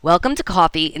Welcome to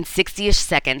Coffee in 60-ish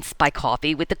Seconds by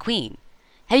Coffee with the Queen.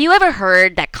 Have you ever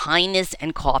heard that kindness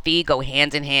and coffee go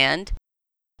hand in hand?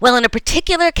 Well, in a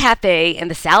particular cafe in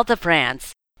the south of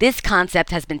France, this concept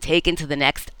has been taken to the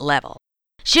next level.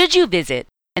 Should you visit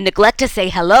and neglect to say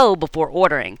hello before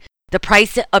ordering, the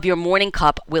price of your morning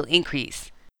cup will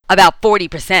increase, about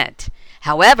 40%.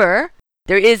 However,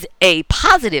 there is a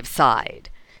positive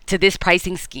side to this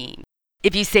pricing scheme.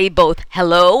 If you say both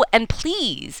hello and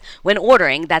please when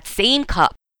ordering that same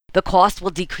cup, the cost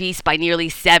will decrease by nearly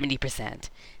 70%.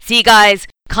 See, guys,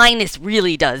 kindness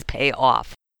really does pay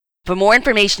off. For more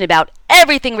information about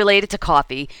everything related to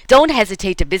coffee, don't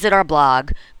hesitate to visit our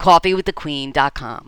blog, coffeewiththequeen.com.